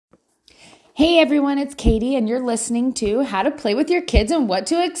Hey everyone, it's Katie and you're listening to How to Play with Your Kids and What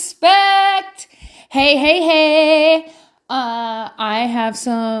to Expect. Hey. I have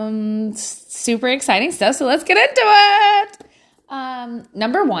some super exciting stuff, so let's get into it.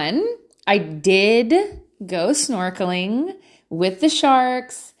 Number one, I did go snorkeling with the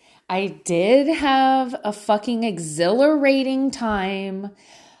sharks. I did have a fucking exhilarating time.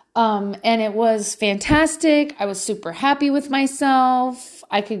 And it was fantastic. I was super happy with myself.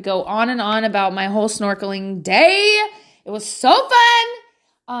 I could go on and on about my whole snorkeling day. It was so fun.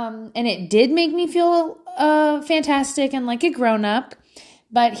 And it did make me feel fantastic and like a grown-up.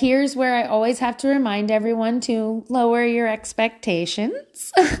 But here's where I always have to remind everyone to lower your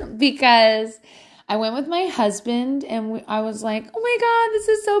expectations because I went with my husband and I was like, oh my God, this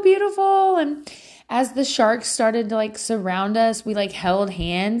is so beautiful. And as the sharks started to surround us, we held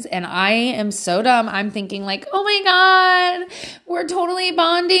hands, and I am so dumb. I'm thinking oh my God, we're totally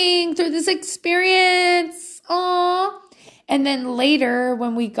bonding through this experience. Aww. And then later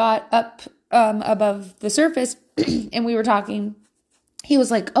when we got up above the surface and we were talking, he was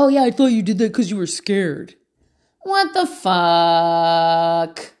like, oh yeah, I thought you did that because you were scared. What the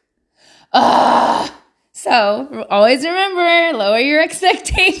fuck? So always remember, lower your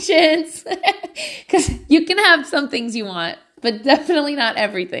expectations because you can have some things you want, but definitely not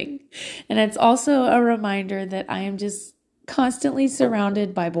everything. And it's also a reminder that I am just constantly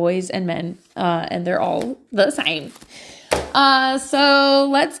surrounded by boys and men, and they're all the same. So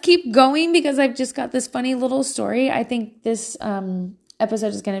let's keep going because I've just got this funny little story. I think this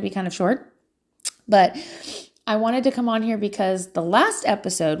episode is going to be kind of short, but I wanted to come on here because the last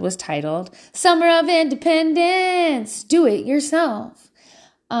episode was titled Summer of Independence, Do It Yourself.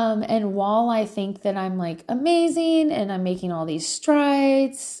 And while I think that I'm amazing and I'm making all these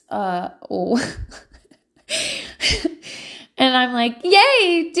strides, and I'm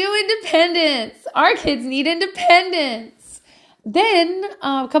yay, do independence. Our kids need independence. Then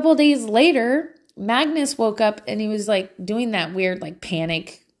a couple of days later, Magnus woke up and he was doing that weird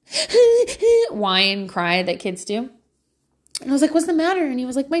panic whine cry that kids do. And I was like, what's the matter? And he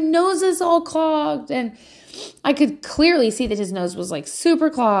was like, my nose is all clogged. And I could clearly see that his nose was super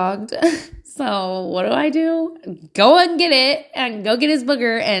clogged. So what do? Go and get it and go get his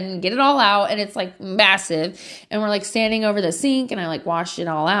booger and get it all out. And it's massive. And we're standing over the sink and I washed it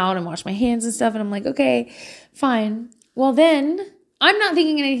all out and washed my hands and stuff. And I'm like, okay, fine. Well, then I'm not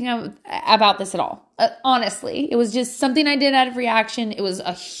thinking anything about this at all. Honestly, it was just something I did out of reaction. It was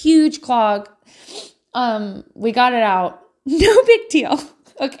a huge clog. We got it out. No big deal.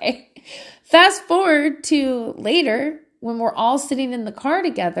 Okay. Fast forward to later when we're all sitting in the car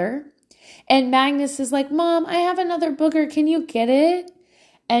together and Magnus is like, Mom, I have another booger. Can you get it?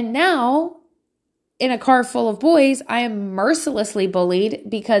 And now in a car full of boys, I am mercilessly bullied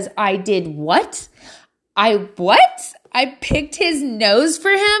because I did what? I picked his nose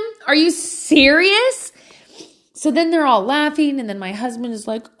for him? Are you serious? So then they're all laughing, and then my husband is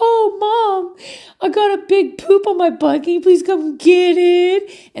like, oh, Mom, I got a big poop on my butt. Can you please come get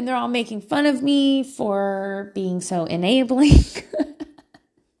it? And they're all making fun of me for being so enabling.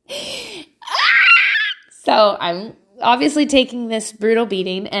 So I'm obviously taking this brutal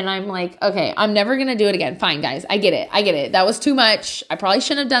beating, and I'm like, okay, I'm never going to do it again. Fine, guys, I get it. That was too much. I probably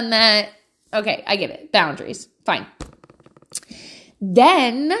shouldn't have done that. Okay, I get it. Boundaries. Fine.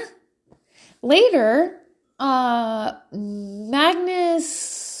 Then later,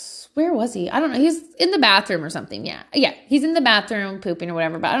 Magnus, where was he? I don't know. He's in the bathroom or something. Yeah. He's in the bathroom pooping or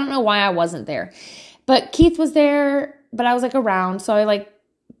whatever, but I don't know why I wasn't there. But Keith was there, but I was around, so I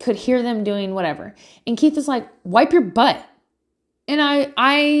could hear them doing whatever. And Keith was like, wipe your butt. And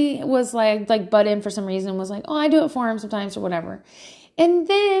I was butt in for some reason, was like, oh, I do it for him sometimes or whatever. And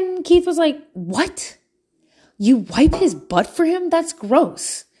then Keith was like, what? You wipe his butt for him? That's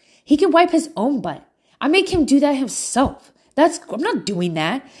gross. He can wipe his own butt. I make him do that himself. I'm not doing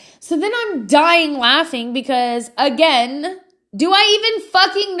that. So then I'm dying laughing because, again, do I even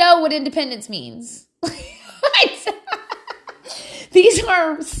fucking know what independence means? These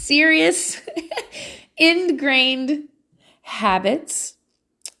are serious, ingrained habits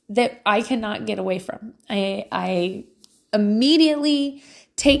that I cannot get away from. I immediately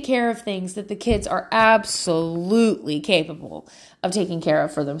take care of things that the kids are absolutely capable of taking care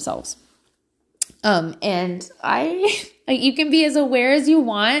of for themselves. And you can be as aware as you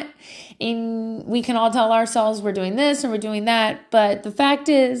want, and we can all tell ourselves we're doing this and we're doing that. But the fact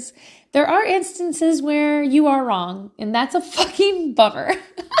is, there are instances where you are wrong, and that's a fucking bummer.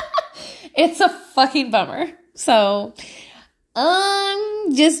 It's a fucking bummer. So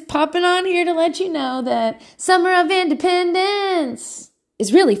just popping on here to let you know that Summer of Independence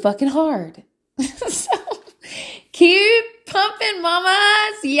is really fucking hard. Keep pumping,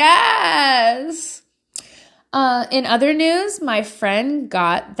 mamas. Yes. In other news, my friend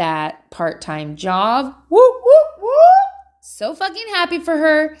got that part-time job. Woo, woo, woo. So fucking happy for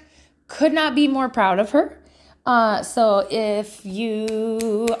her. Could not be more proud of her. So if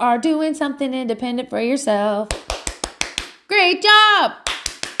you are doing something independent for yourself, great job.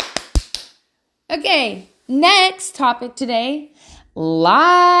 Okay, next topic today,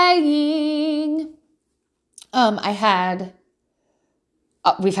 lying.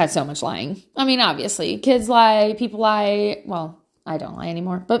 We've had so much lying. I mean, obviously, kids lie, people lie. Well, I don't lie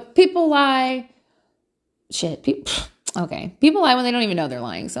anymore, but people lie. Shit, people lie when they don't even know they're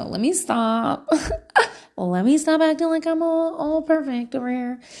lying. So let me stop. Let me stop acting like I'm all perfect over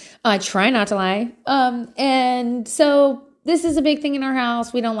here. I try not to lie. And so this is a big thing in our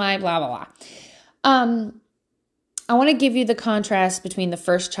house. We don't lie, blah, blah, blah. I want to give you the contrast between the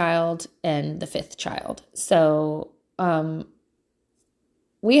first child and the fifth child. So,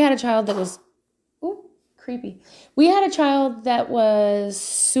 we had a child that was, creepy. We had a child that was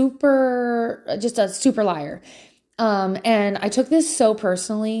just a super liar. And I took this so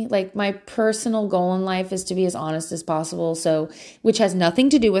personally. Like, my personal goal in life is to be as honest as possible. So, which has nothing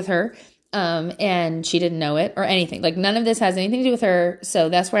to do with her. And she didn't know it or anything. Like, none of this has anything to do with her. So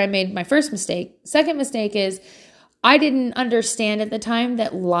that's where I made my first mistake. Second mistake is I didn't understand at the time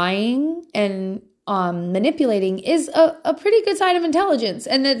that lying and manipulating is a pretty good side of intelligence,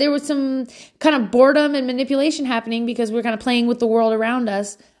 and that there was some kind of boredom and manipulation happening because we're kind of playing with the world around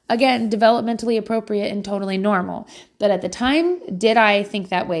us. Again, developmentally appropriate and totally normal. But at the time, did I think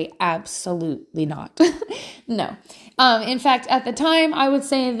that way? Absolutely not. No. In fact, at the time, I would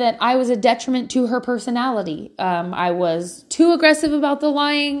say that I was a detriment to her personality. I was too aggressive about the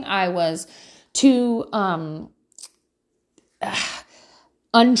lying. I was too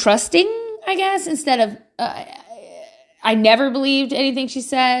untrusting, I guess, instead of, I never believed anything she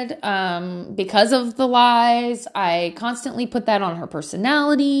said because of the lies. I constantly put that on her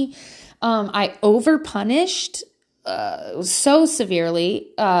personality. I over-punished so severely,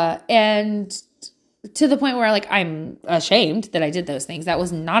 and to the point where, like, I'm ashamed that I did those things. That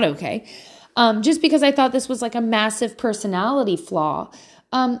was not okay. Just because I thought this was like a massive personality flaw.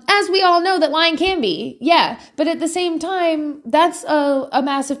 As we all know that lying can be, yeah. But at the same time, that's a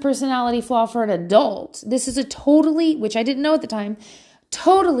massive personality flaw for an adult. This is a totally, which I didn't know at the time,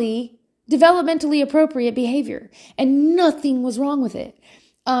 totally developmentally appropriate behavior. And nothing was wrong with it.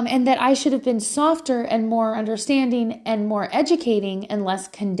 And that I should have been softer and more understanding and more educating and less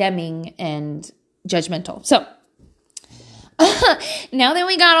condemning and judgmental. So, now that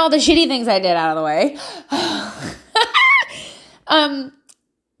we got all the shitty things I did out of the way,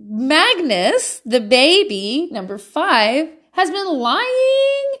 Magnus, the baby, number 5, has been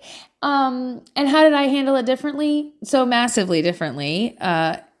lying. And how did I handle it differently? So massively differently.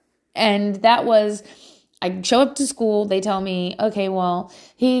 And that was, I show up to school. They tell me, okay, well,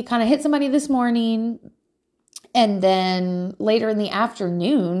 he kind of hit somebody this morning. And then later in the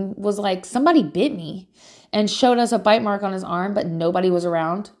afternoon was like, somebody bit me, and showed us a bite mark on his arm, but nobody was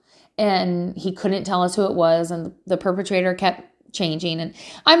around. And he couldn't tell us who it was. And the perpetrator kept changing. And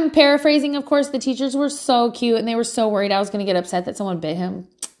I'm paraphrasing, of course. The teachers were so cute, and they were so worried I was going to get upset that someone bit him.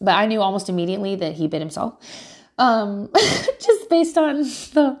 But I knew almost immediately that he bit himself. Just based on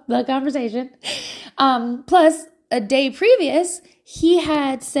the conversation. Plus, a day previous, he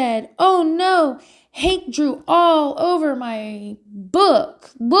had said, oh no, Hank drew all over my book.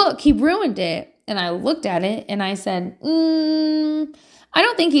 Look, he ruined it. And I looked at it and I said, I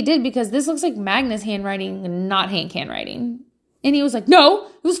don't think he did, because this looks like Magnus handwriting, not Hank handwriting. And he was like, no,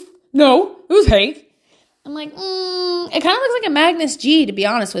 it was Hank. I'm like, it kind of looks like a Magnus G, to be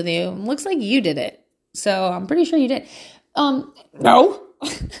honest with you. It looks like you did it. So I'm pretty sure you did. No.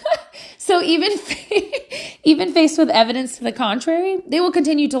 So even faced with evidence to the contrary, they will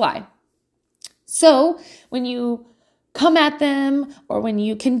continue to lie. So when you come at them, or when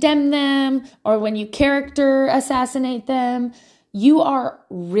you condemn them, or when you character assassinate them, you are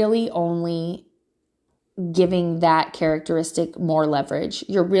really only giving that characteristic more leverage.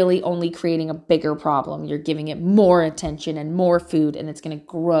 You're really only creating a bigger problem. You're giving it more attention and more food, and it's going to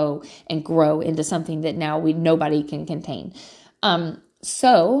grow and grow into something that now nobody can contain.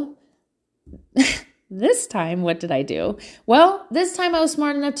 So this time, what did I do? Well, this time I was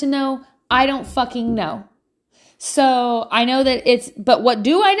smart enough to know I don't fucking know. So I know that but what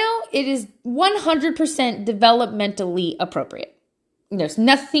do I know? It is 100% developmentally appropriate. There's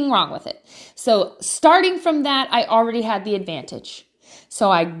nothing wrong with it. So starting from that, I already had the advantage. So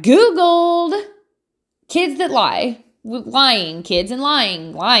I Googled kids that lie, lying, kids and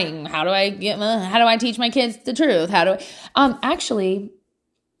lying. How do I teach my kids the truth? Actually,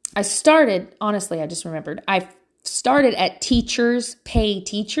 I just remembered, I started at Teachers Pay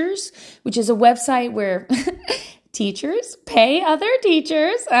Teachers, which is a website where teachers pay other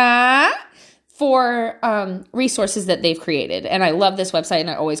teachers for resources that they've created. And I love this website and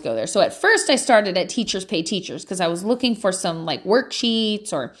I always go there. So at first I started at Teachers Pay Teachers because I was looking for some like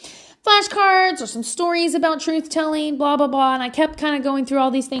worksheets or flashcards or some stories about truth telling, blah, blah, blah. And I kept kind of going through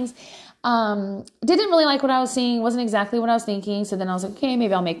all these things. Didn't really like what I was seeing. Wasn't exactly what I was thinking. So then I was like, okay,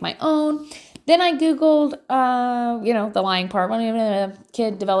 maybe I'll make my own. Then I Googled, the lying part.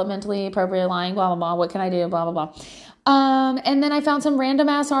 Kid developmentally appropriate lying, blah, blah, blah. What can I do? Blah, blah, blah. And then I found some random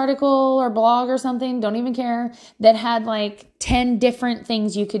ass article or blog or something, don't even care, that had like 10 different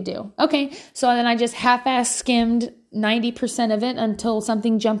things you could do. Okay. So then I just half-ass skimmed 90% of it until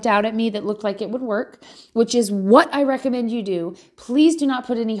something jumped out at me that looked like it would work, which is what I recommend you do. Please do not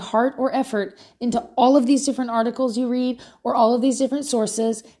put any heart or effort into all of these different articles you read or all of these different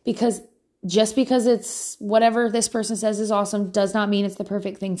sources, because just because it's whatever this person says is awesome does not mean it's the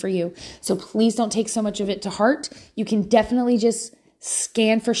perfect thing for you. So please don't take so much of it to heart. You can definitely just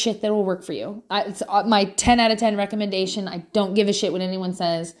scan for shit that will work for you. It's my 10 out of 10 recommendation. I don't give a shit what anyone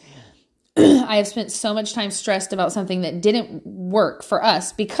says. I have spent so much time stressed about something that didn't work for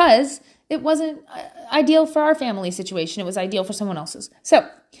us because it wasn't ideal for our family situation. It was ideal for someone else's. So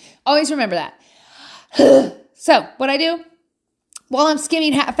always remember that. So what I do while I'm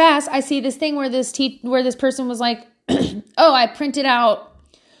skimming fast, I see this thing where this person was like, oh, I printed out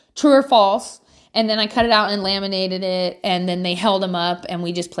true or false. And then I cut it out and laminated it. And then they held them up and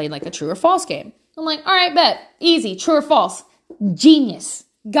we just played like a true or false game. I'm like, all right, bet. Easy. True or false. Genius.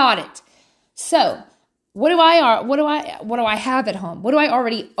 Got it. So what do I have at home? What do I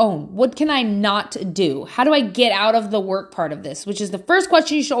already own? What can I not do? How do I get out of the work part of this? Which is the first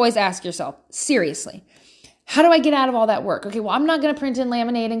question you should always ask yourself. Seriously. How do I get out of all that work? Okay, well, I'm not going to print and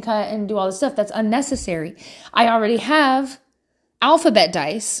laminate and cut and do all this stuff. That's unnecessary. I already have alphabet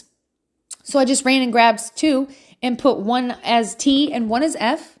dice. So I just ran and grabbed 2 and put one as T and one as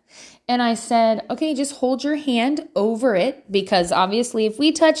F. And I said, okay, just hold your hand over it, because obviously if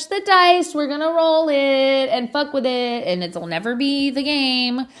we touch the dice, we're going to roll it and fuck with it and it'll never be the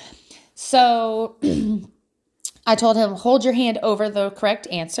game. So I told him, hold your hand over the correct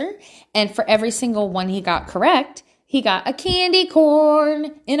answer. And for every single one he got correct, he got a candy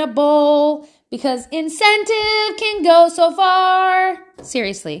corn in a bowl, because incentive can go so far.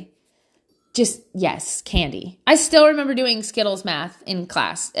 Seriously. Just, yes, candy. I still remember doing Skittles math in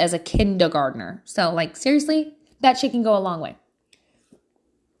class as a kindergartner. So, like, seriously, that shit can go a long way.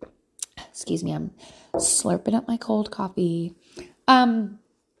 Excuse me, I'm slurping up my cold coffee.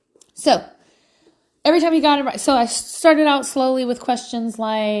 So, every time he got it right, so I started out slowly with questions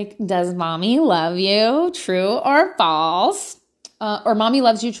like, does mommy love you? True or false? Or mommy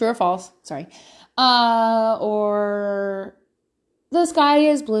loves you, true or false? Sorry. Or the sky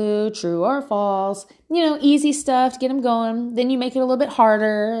is blue, true or false? Easy stuff to get them going. Then you make it a little bit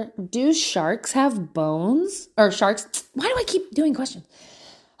harder. Do sharks have bones? Or sharks? Why do I keep doing questions?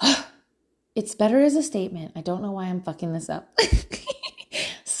 It's better as a statement. I don't know why I'm fucking this up.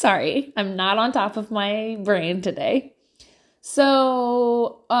 Sorry, I'm not on top of my brain today.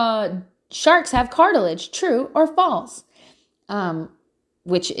 So, sharks have cartilage, true or false?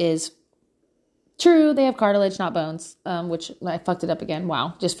 Which is true, they have cartilage, not bones, which I fucked it up again.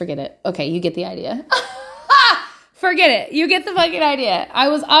 Wow, just forget it. Okay, you get the idea. Forget it. You get the fucking idea. I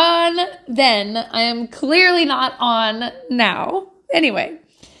was on then. I am clearly not on now. Anyway,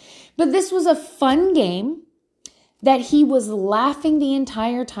 but this was a fun game that he was laughing the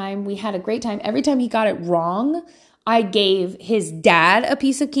entire time. We had a great time. Every time he got it wrong, I gave his dad a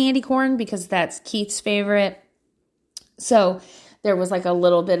piece of candy corn because that's Keith's favorite. So there was like a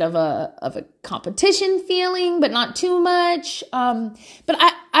little bit of a competition feeling, but not too much. But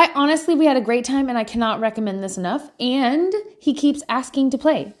I honestly, we had a great time and I cannot recommend this enough. And he keeps asking to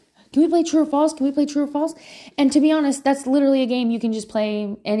play. Can we play true or false? Can we play true or false? And to be honest, that's literally a game you can just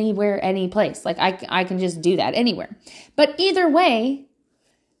play anywhere, any place. Like I can just do that anywhere. But either way,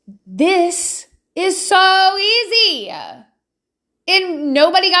 this is so easy. And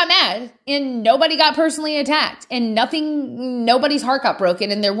nobody got mad, and nobody got personally attacked, and nobody's heart got broken,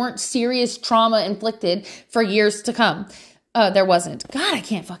 and there weren't serious trauma inflicted for years to come. There wasn't. God, I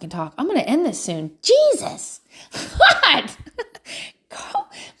can't fucking talk. I'm going to end this soon. Jesus. What?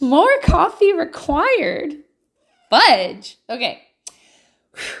 More coffee required. Fudge. Okay.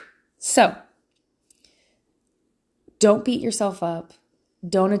 So, don't beat yourself up.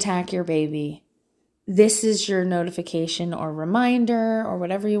 Don't attack your baby. this is your notification or reminder or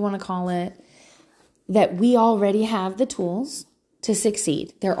whatever you want to call it, that we already have the tools to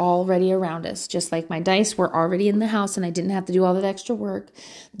succeed. They're already around us. Just like my dice were already in the house and I didn't have to do all that extra work.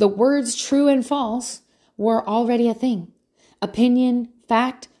 The words true and false were already a thing. Opinion,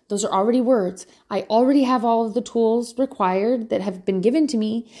 fact, those are already words. I already have all of the tools required that have been given to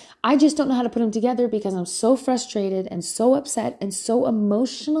me. I just don't know how to put them together because I'm so frustrated and so upset and so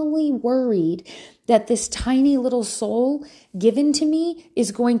emotionally worried that this tiny little soul given to me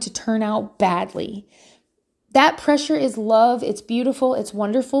is going to turn out badly. That pressure is love. It's beautiful. It's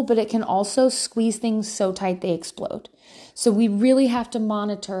wonderful, but it can also squeeze things so tight they explode. So we really have to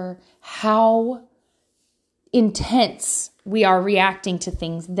monitor how intense we are reacting to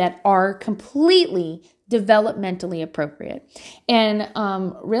things that are completely developmentally appropriate. And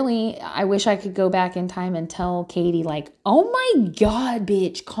really, I wish I could go back in time and tell Katie, like, oh my God,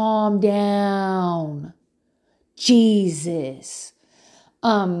 bitch, calm down. Jesus.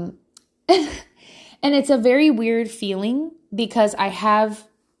 And it's a very weird feeling because I have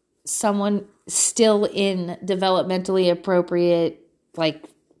someone still in developmentally appropriate, like,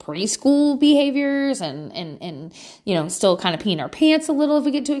 preschool behaviors and still kind of peeing our pants a little if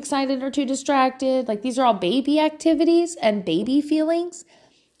we get too excited or too distracted. Like, these are all baby activities and baby feelings.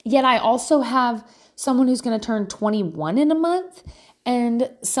 Yet I also have someone who's going to turn 21 in a month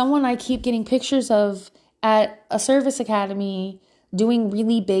and someone I keep getting pictures of at a service academy doing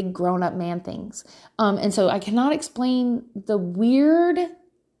really big grown-up man things. And so I cannot explain the weird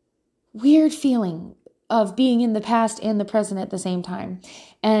feeling of being in the past and the present at the same time.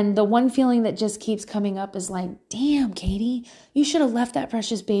 And the one feeling that just keeps coming up is like, damn, Katie, you should have left that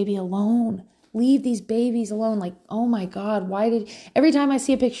precious baby alone. Leave these babies alone. Like, oh my God, every time I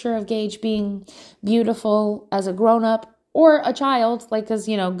see a picture of Gage being beautiful as a grown-up or a child, like, cause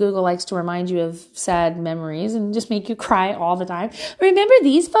Google likes to remind you of sad memories and just make you cry all the time. Remember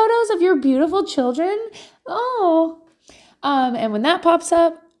these photos of your beautiful children? Oh, and when that pops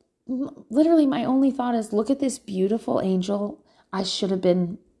up, literally my only thought is, look at this beautiful angel. I should have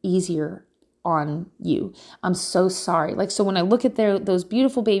been easier on you. I'm so sorry. Like, so when I look at those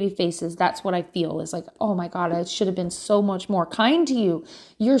beautiful baby faces, that's what I feel is like, oh my God, I should have been so much more kind to you.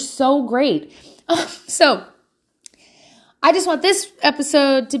 You're so great. So I just want this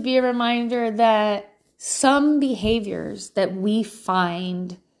episode to be a reminder that some behaviors that we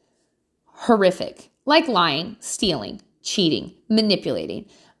find horrific, like lying, stealing, cheating, manipulating,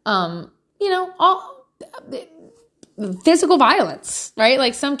 all physical violence, right?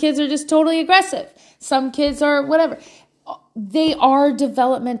 Like, some kids are just totally aggressive. Some kids are whatever. They are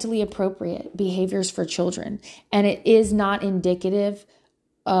developmentally appropriate behaviors for children. And it is not indicative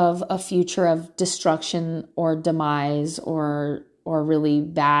of a future of destruction or demise or really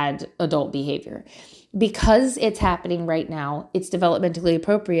bad adult behavior. Because it's happening right now, it's developmentally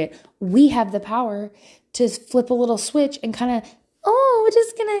appropriate. We have the power to flip a little switch and kind of, we're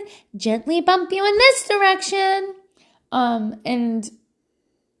just going to gently bump you in this direction. And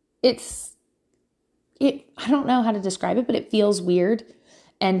I don't know how to describe it, but it feels weird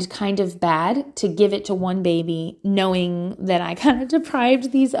and kind of bad to give it to one baby, knowing that I kind of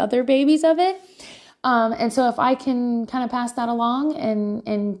deprived these other babies of it. And so if I can kind of pass that along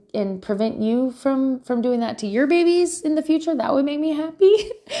and prevent you from doing that to your babies in the future, that would make me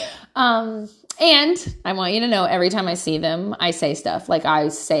happy. And I want you to know, every time I see them, I say stuff like I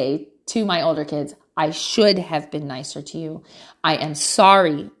say to my older kids, I should have been nicer to you. I am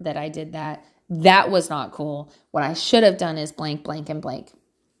sorry that I did that. That was not cool. What I should have done is blank, blank, and blank.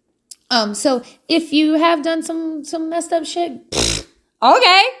 So if you have done some messed up shit,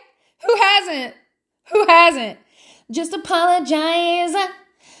 okay. Who hasn't? Who hasn't? Just apologize.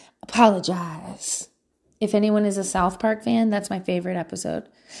 Apologize. If anyone is a South Park fan, that's my favorite episode.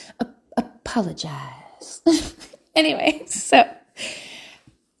 Apologize. Anyway, so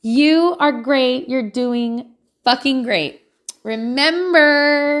you are great. You're doing fucking great.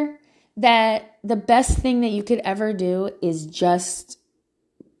 Remember that the best thing that you could ever do is just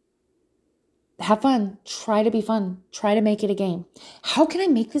have fun. Try to be fun. Try to make it a game. How can I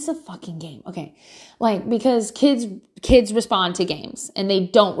make this a fucking game? Okay. Because kids respond to games and they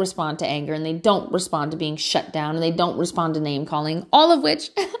don't respond to anger and they don't respond to being shut down and they don't respond to name calling, all of which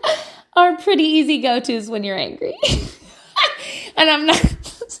are pretty easy go-tos when you're angry. And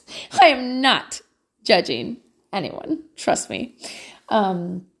I am not judging anyone. Trust me.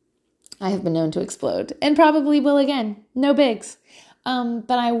 I have been known to explode and probably will again. No bigs. But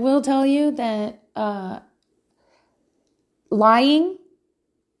I will tell you that lying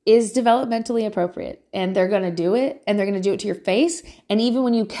is developmentally appropriate, and they're going to do it, and they're going to do it to your face. And even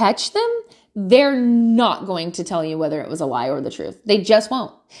when you catch them, they're not going to tell you whether it was a lie or the truth. They just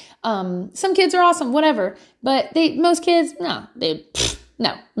won't. Some kids are awesome, whatever, but most kids, no,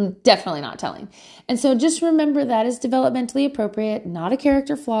 I'm definitely not telling. And so just remember that is developmentally appropriate, not a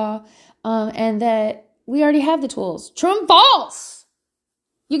character flaw, and that we already have the tools. True and false.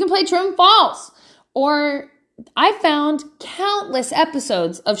 You can play true and false. Or I found countless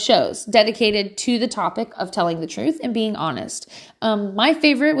episodes of shows dedicated to the topic of telling the truth and being honest. My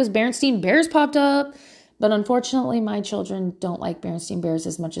favorite was Berenstain Bears popped up, but unfortunately my children don't like Berenstain Bears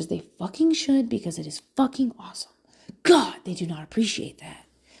as much as they fucking should because it is fucking awesome. God, they do not appreciate that.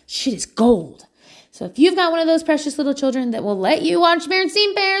 Shit is gold. So if you've got one of those precious little children that will let you watch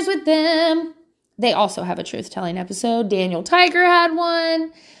Berenstain Bears with them, they also have a truth-telling episode. Daniel Tiger had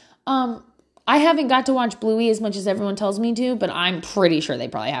one. I haven't got to watch Bluey as much as everyone tells me to, but I'm pretty sure they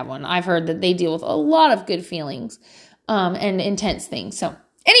probably have one. I've heard that they deal with a lot of good feelings and intense things. So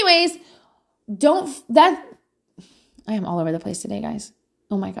anyways, I am all over the place today, guys.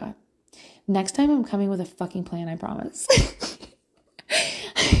 Oh my God. Next time I'm coming with a fucking plan, I promise.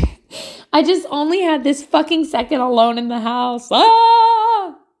 I just only had this fucking second alone in the house.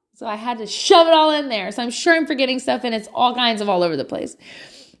 So I had to shove it all in there. So I'm sure I'm forgetting stuff and it's all kinds of all over the place.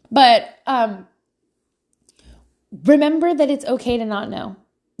 But remember that it's okay to not know.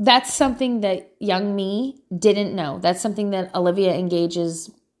 That's something that young me didn't know. That's something that Olivia Engage's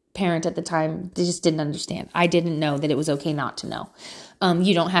parent at the time just didn't understand. I didn't know that it was okay not to know.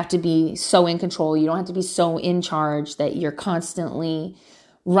 You don't have to be so in control. You don't have to be so in charge that you're constantly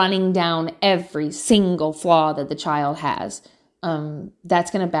running down every single flaw that the child has.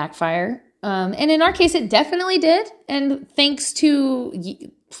 That's going to backfire. And in our case, it definitely did. And thanks to,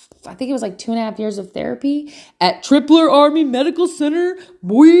 I think it was like 2.5 years of therapy at Tripler Army Medical Center.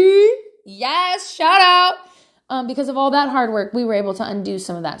 Boy, yes, shout out. Because of all that hard work, we were able to undo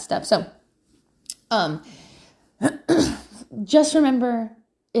some of that stuff. So, just remember,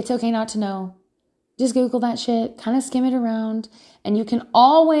 it's okay not to know. Just Google that shit, kind of skim it around, and you can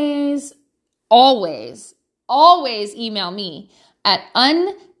always email me at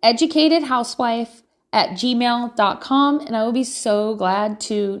uneducatedhousewife@gmail.com, and I will be so glad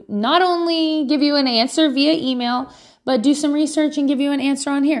to not only give you an answer via email, but do some research and give you an answer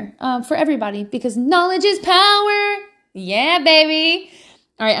on here for everybody, because knowledge is power. Yeah, baby.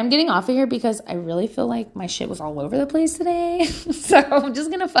 All right, I'm getting off of here because I really feel like my shit was all over the place today. So I'm just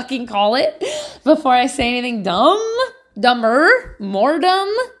going to fucking call it before I say anything dumber, more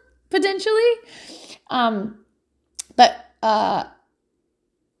dumb, potentially. But I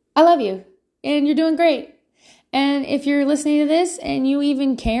love you and you're doing great. And if you're listening to this and you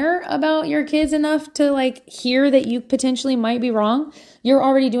even care about your kids enough to like hear that you potentially might be wrong, you're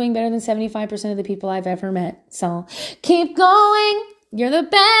already doing better than 75% of the people I've ever met. So keep going. You're the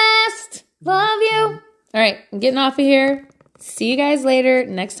best. Love you. All right, I'm getting off of here. See you guys later.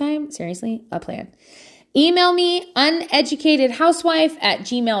 Next time, seriously, a plan. Email me,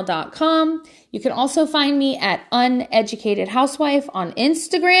 uneducatedhousewife@gmail.com. You can also find me at uneducatedhousewife on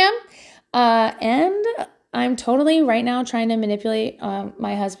Instagram. And I'm totally right now trying to manipulate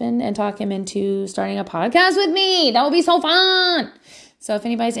my husband and talk him into starting a podcast with me. That would be so fun. So if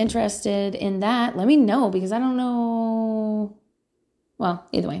anybody's interested in that, let me know, because I don't know. Well,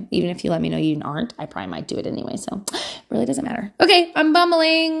 either way, even if you let me know you aren't, I probably might do it anyway. So it really doesn't matter. Okay, I'm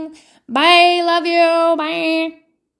bumbling. Bye. Love you. Bye.